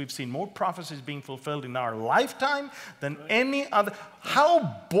Jesus. We've seen more prophecies being fulfilled in our lifetime than any other.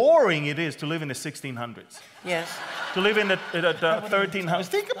 How boring it is to live in the 1600s. Yes. To live in the 1300s.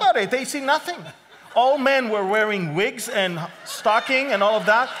 Think about it. They see nothing. All men were wearing wigs and stocking and all of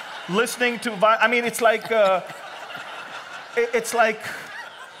that, listening to, it's like, It's like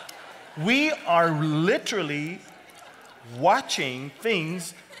we are literally watching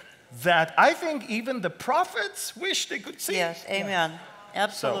things that I think even the prophets wish they could see. Yes, amen.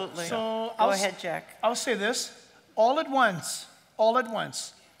 Absolutely. So Go ahead, Jack. I'll say this, all at once,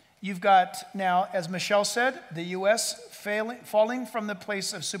 you've got now, as Michelle said, the U.S. falling from the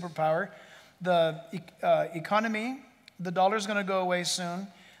place of superpower, the economy, the dollar's going to go away soon,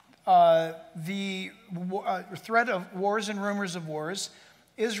 the threat of wars and rumors of wars,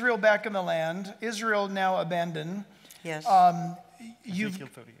 Israel back in the land, Israel now abandoned. Yes.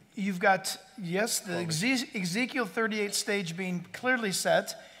 You've got, yes, the Ezekiel 38 stage being clearly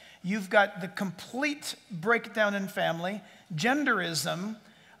set. You've got the complete breakdown in family, genderism,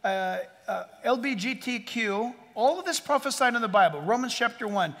 LGBTQ, all of this prophesied in the Bible, Romans chapter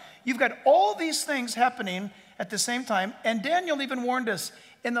 1. You've got all these things happening at the same time. And Daniel even warned us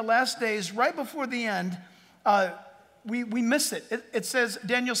in the last days, right before the end, we miss it. It says,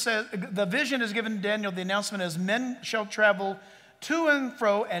 Daniel says, the vision is given to Daniel, the announcement is, men shall travel to and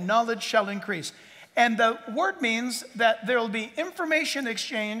fro, and knowledge shall increase. And the word means that there will be information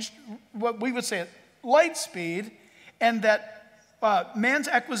exchanged, what we would say at light speed, and that man's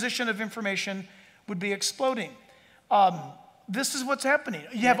acquisition of information would be exploding. This is what's happening.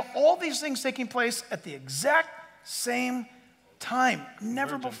 You have all these things taking place at the exact same time.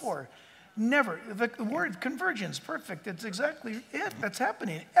 Never before. Never. The word convergence, perfect. It's exactly it that's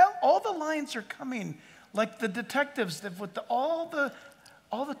happening. All the lines are coming like the detectives with all the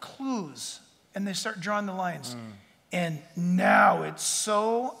clues, and they start drawing the lines. And now it's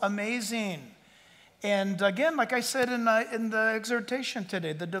so amazing. And again, like I said in the exhortation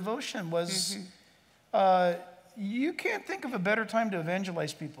today, the devotion was, you can't think of a better time to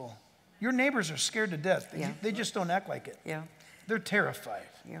evangelize people. Your neighbors are scared to death. They just don't act like it. Yeah. They're terrified.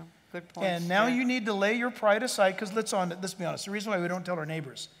 Yeah. Good point. And now you need to lay your pride aside, because let's be honest, the reason why we don't tell our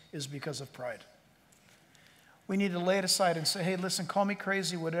neighbors is because of pride. We need to lay it aside and say, hey, listen, call me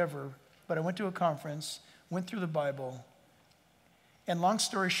crazy, whatever, but I went to a conference, went through the Bible, and long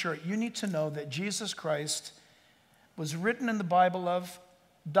story short, you need to know that Jesus Christ was written in the Bible of,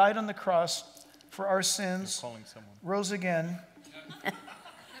 died on the cross for our sins, rose again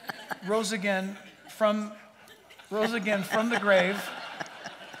from the grave,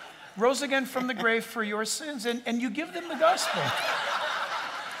 rose again from the grave for your sins, and you give them the gospel.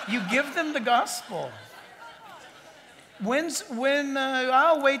 You give them the gospel.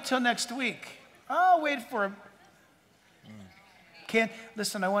 I'll wait till next week. I'll wait for.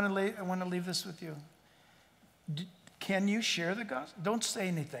 Listen. I want to leave this with you. Can you share the gospel? Don't say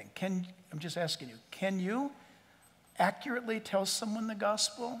anything. I'm just asking you. Can you accurately tell someone the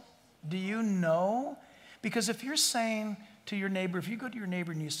gospel? Do you know? Because if you're saying to your neighbor, if you go to your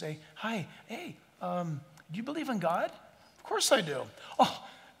neighbor and you say, "Hi, hey, do you believe in God?" "Of course I do." "Oh,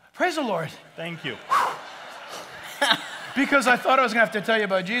 praise the Lord." Thank you. Because I thought I was going to have to tell you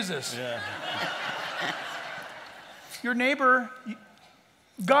about Jesus. Yeah. Your neighbor,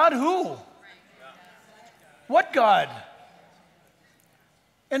 God who? What God?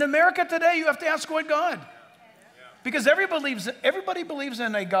 In America today, you have to ask what God. Because everybody believes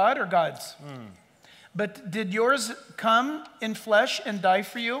in a God or gods. But did yours come in flesh and die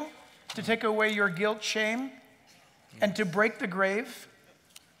for you to take away your guilt, shame, and to break the grave?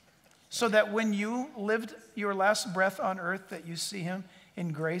 So that when you lived your last breath on earth, that you see him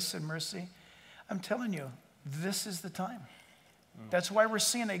in grace and mercy. I'm telling you, this is the time. That's why we're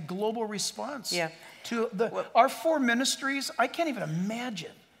seeing a global response to our 4 ministries. I can't even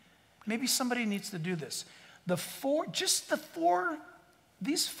imagine. Maybe somebody needs to do this.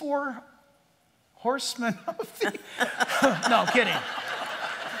 These 4 horsemen of the... No, kidding.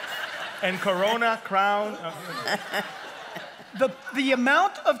 And Corona, Crown. The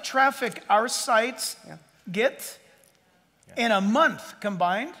amount of traffic our sites get in a month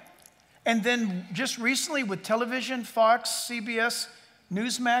combined, and then just recently with television, Fox, CBS,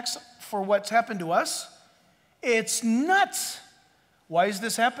 Newsmax, for what's happened to us, it's nuts. Why is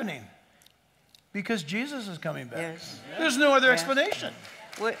this happening? Because Jesus is coming back. Yes. There's no other explanation.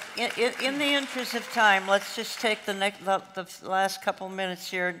 Well, in the interest of time, let's just take the last couple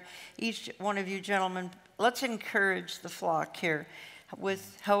minutes here. Each one of you gentlemen, let's encourage the flock here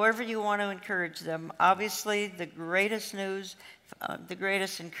with however you want to encourage them. Obviously, the greatest news, the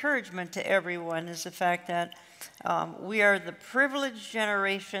greatest encouragement to everyone is the fact that we are the privileged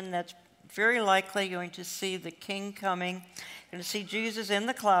generation very likely going to see the King coming. You're going to see Jesus in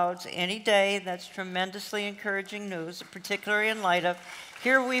the clouds any day. That's tremendously encouraging news, particularly in light of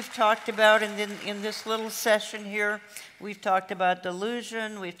here we've talked about, and in this little session here, we've talked about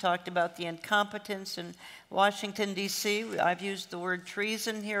delusion, we've talked about the incompetence in Washington, D.C. I've used the word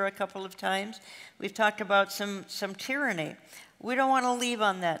treason here a couple of times. We've talked about some tyranny. We don't want to leave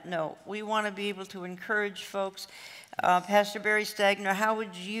on that note. We want to be able to encourage folks. Pastor Barry Stagner, how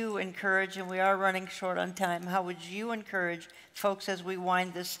would you encourage, and we are running short on time, how would you encourage folks as we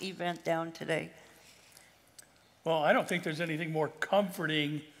wind this event down today? Well, I don't think there's anything more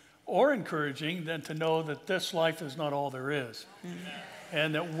comforting or encouraging than to know that this life is not all there is.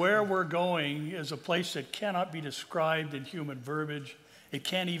 And that where we're going is a place that cannot be described in human verbiage. It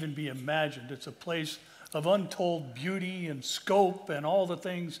can't even be imagined. It's a place of untold beauty and scope and all the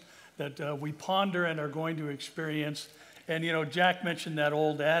things that we ponder and are going to experience. And, you know, Jack mentioned that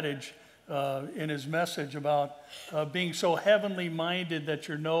old adage in his message about being so heavenly minded that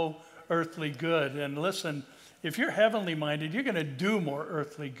you're no earthly good. And listen, if you're heavenly minded, you're going to do more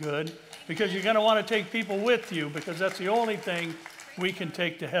earthly good because you're going to want to take people with you, because that's the only thing we can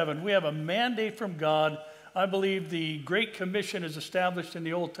take to heaven. We have a mandate from God. I believe the Great Commission is established in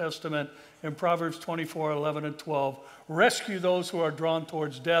the Old Testament in Proverbs 24:11 and 12. Rescue those who are drawn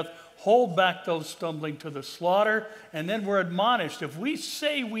towards death. Hold back those stumbling to the slaughter. And then we're admonished, if we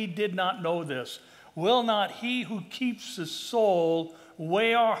say we did not know this, will not he who keeps the soul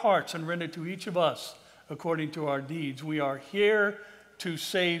weigh our hearts and render to each of us according to our deeds? We are here to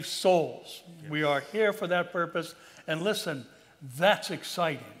save souls. Yes. We are here for that purpose. And listen, that's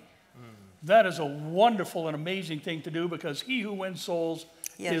exciting. That is a wonderful and amazing thing to do, because he who wins souls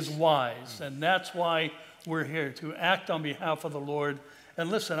is wise. And that's why we're here, to act on behalf of the Lord. And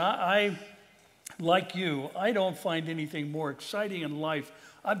listen, I like you, I don't find anything more exciting in life.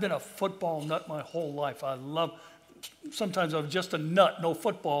 I've been a football nut my whole life. Sometimes I'm just a nut, no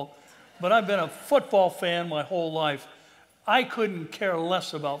football, but I've been a football fan my whole life. I couldn't care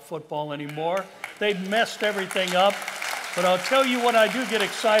less about football anymore. They've messed everything up. But I'll tell you what I do get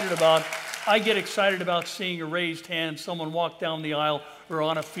excited about. I get excited about seeing a raised hand, someone walk down the aisle or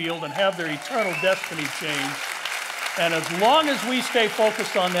on a field and have their eternal destiny changed. And as long as we stay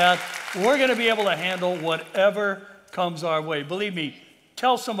focused on that, we're going to be able to handle whatever comes our way. Believe me,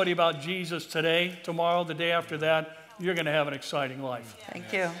 tell somebody about Jesus today, tomorrow, the day after that. You're going to have an exciting life.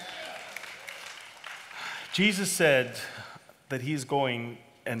 Thank you. Jesus said that he's going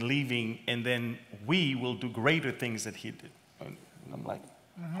and leaving, and then we will do greater things that he did. And I'm like,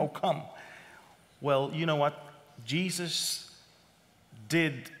 how come? Well, you know what? Jesus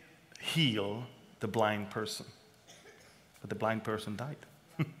did heal the blind person, but the blind person died.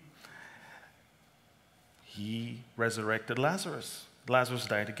 He resurrected Lazarus. Lazarus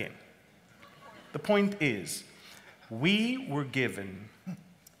died again. The point is, we were given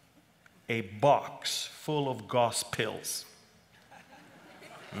a box full of gospels.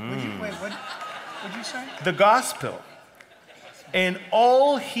 Wait, what did you say? The gospel. And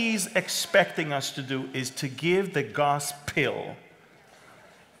all he's expecting us to do is to give the gospel,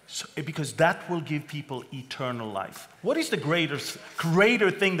 because that will give people eternal life. What is the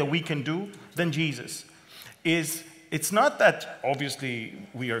greater thing that we can do than Jesus? It's not that obviously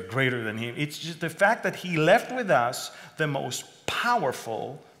we are greater than him. It's just the fact that he left with us the most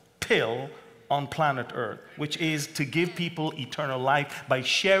powerful pill on planet Earth, which is to give people eternal life by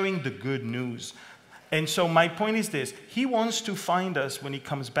sharing the good news. And so my point is this: he wants to find us when he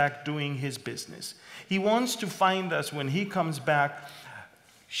comes back doing his business. He wants to find us when he comes back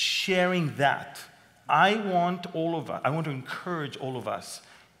sharing that. I want to encourage all of us,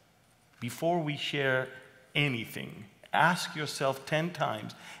 before we share anything, ask yourself 10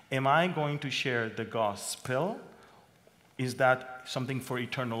 times, am I going to share the gospel? Is that something for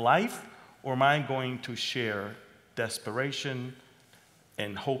eternal life? Or am I going to share desperation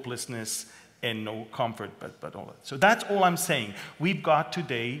and hopelessness and no comfort, but all that? So that's all I'm saying. We've got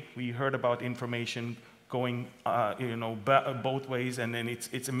today, we heard about information going both ways, and then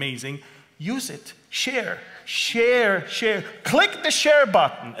it's amazing. Use it. Share. Click the share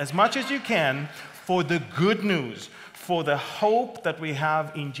button as much as you can for the good news, for the hope that we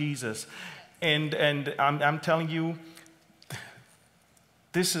have in Jesus. And I'm telling you,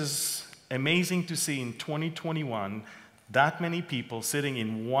 this is amazing to see in 2021 that many people sitting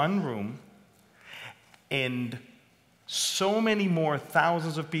in one room, and so many more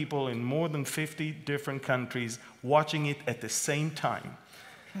thousands of people in more than 50 different countries watching it at the same time.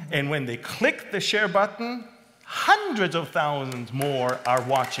 And when they click the share button, hundreds of thousands more are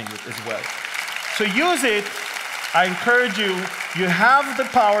watching it as well. So use it I encourage you, you have the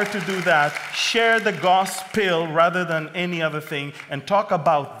power to do that. Share the gospel rather than any other thing, and talk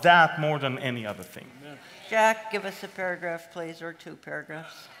about that more than any other thing. Jack, give us a paragraph, please, or 2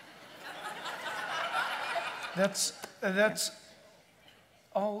 paragraphs. That's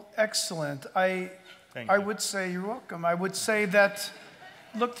all excellent. I would say, you're welcome. I would say that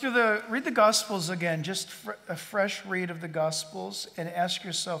read the Gospels again, just a fresh read of the Gospels, and ask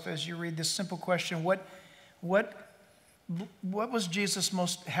yourself as you read this simple question, what was Jesus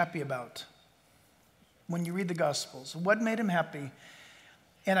most happy about when you read the Gospels? What made him happy?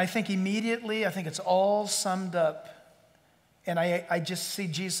 And I think immediately, I think it's all summed up. And I just see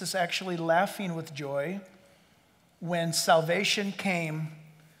Jesus actually laughing with joy when salvation came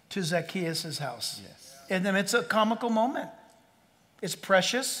to Zacchaeus' house. Yes. And then it's a comical moment. It's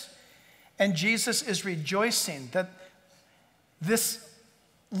precious. And Jesus is rejoicing that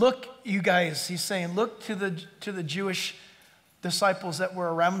look, you guys, he's saying, look to the Jewish disciples that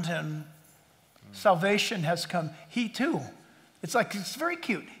were around him. Salvation has come. He too. It's very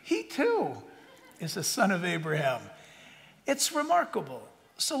cute. He too is the son of Abraham. It's remarkable.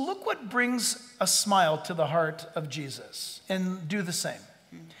 So look what brings a smile to the heart of Jesus, and do the same.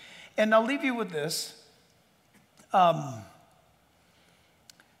 And I'll leave you with this.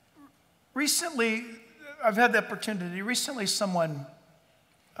 Recently, I've had the opportunity. Recently, someone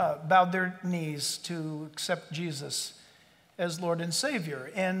bowed their knees to accept Jesus as Lord and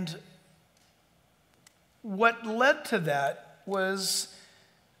Savior. And what led to that was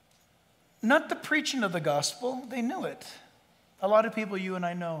not the preaching of the gospel. They knew it. A lot of people you and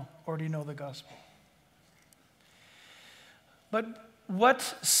I know already know the gospel. But what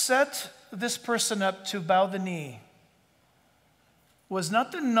set this person up to bow the knee was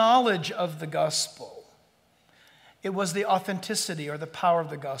not the knowledge of the gospel. It was the authenticity or the power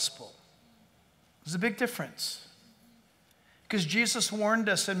of the gospel. There's a big difference. Because Jesus warned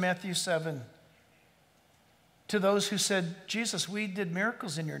us in Matthew 7 to those who said, Jesus, we did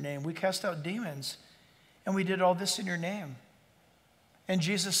miracles in your name. We cast out demons, and we did all this in your name. And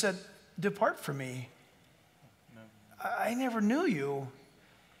Jesus said, depart from me. I never knew you.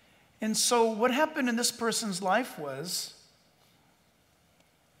 And so what happened in this person's life was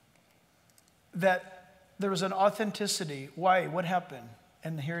that there was an authenticity. Why? What happened?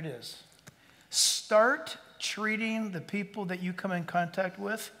 And here it is. Start treating the people that you come in contact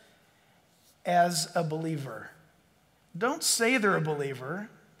with as a believer. Don't say they're a believer.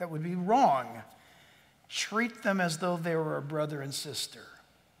 That would be wrong. Treat them as though they were a brother and sister.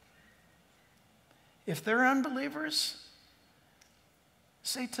 If they're unbelievers,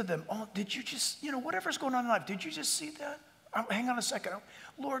 say to them, oh, did you just, whatever's going on in life, did you just see that? Hang on a second.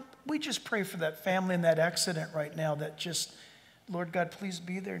 Lord, we just pray for that family in that accident right now Lord God, please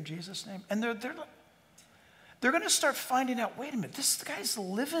be there in Jesus' name. And they're going to start finding out, wait a minute, this guy's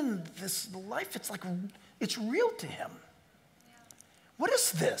living this life. It's like, it's real to him. What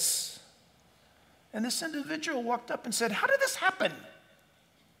is this? And this individual walked up and said, how did this happen?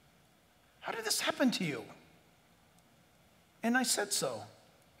 How did this happen to you? And I said so.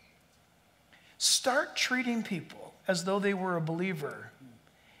 Start treating people as though they were a believer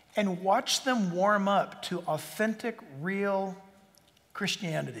and watch them warm up to authentic, real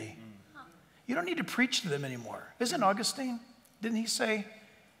Christianity. You don't need to preach to them anymore. Isn't Augustine? Didn't he say,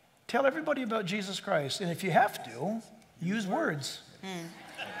 tell everybody about Jesus Christ, and if you have to, use words.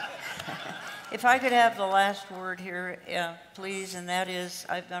 If I could have the last word here, please, and that is,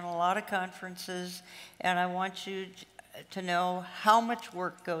 I've done a lot of conferences, and I want you to know how much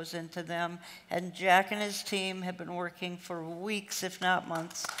work goes into them. And Jack and his team have been working for weeks, if not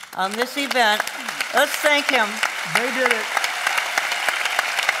months, on this event. Let's thank him. They did it.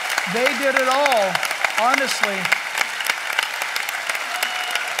 They did it all, honestly.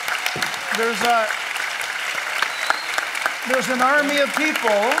 There's an army of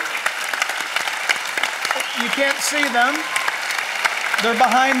people. You can't see them. They're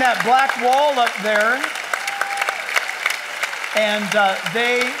behind that black wall up there. And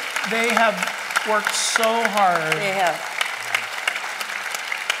they have worked so hard. They have.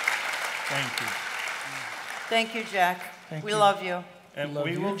 Thank you. Thank you, Jack. We love you. And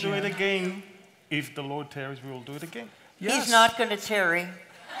we will do it again. If the Lord tarries, we will do it again. Yes. He's not going to tarry.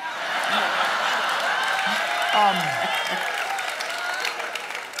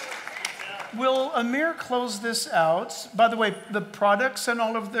 Will Amir close this out? By the way, the products and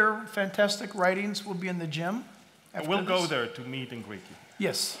all of their fantastic writings will be in the gym. We'll go there to meet and greet you.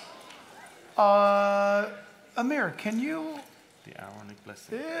 Yes. Amir, can you? The Aaronic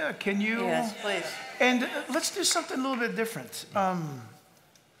blessing. Yeah, can you? Yes, please. And let's do something a little bit different.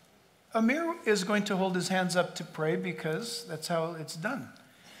 Amir is going to hold his hands up to pray because that's how it's done.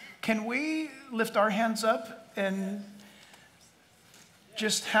 Can we lift our hands up and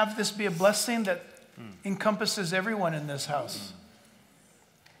just have this be a blessing that encompasses everyone in this house?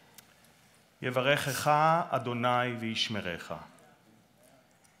 יברכך אדוני וישמרך.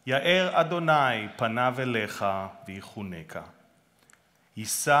 יאר אדוני פניו אליך ויחונקה.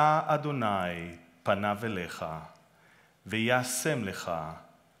 יישא אדוני פניו אליך וישם לך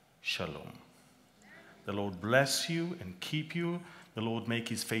shalom. The Lord bless you and keep you. The Lord make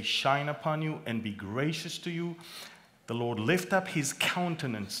his face shine upon you and be gracious to you. The Lord lift up his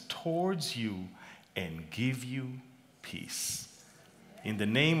countenance towards you and give you peace. In the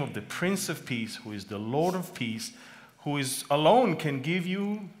name of the Prince of Peace, who is the Lord of Peace, who is alone can give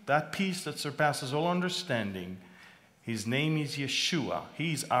you that peace that surpasses all understanding. His name is Yeshua.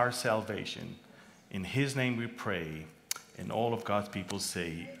 He is our salvation. In his name we pray. And all of God's people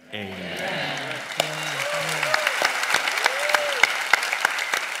say, Amen.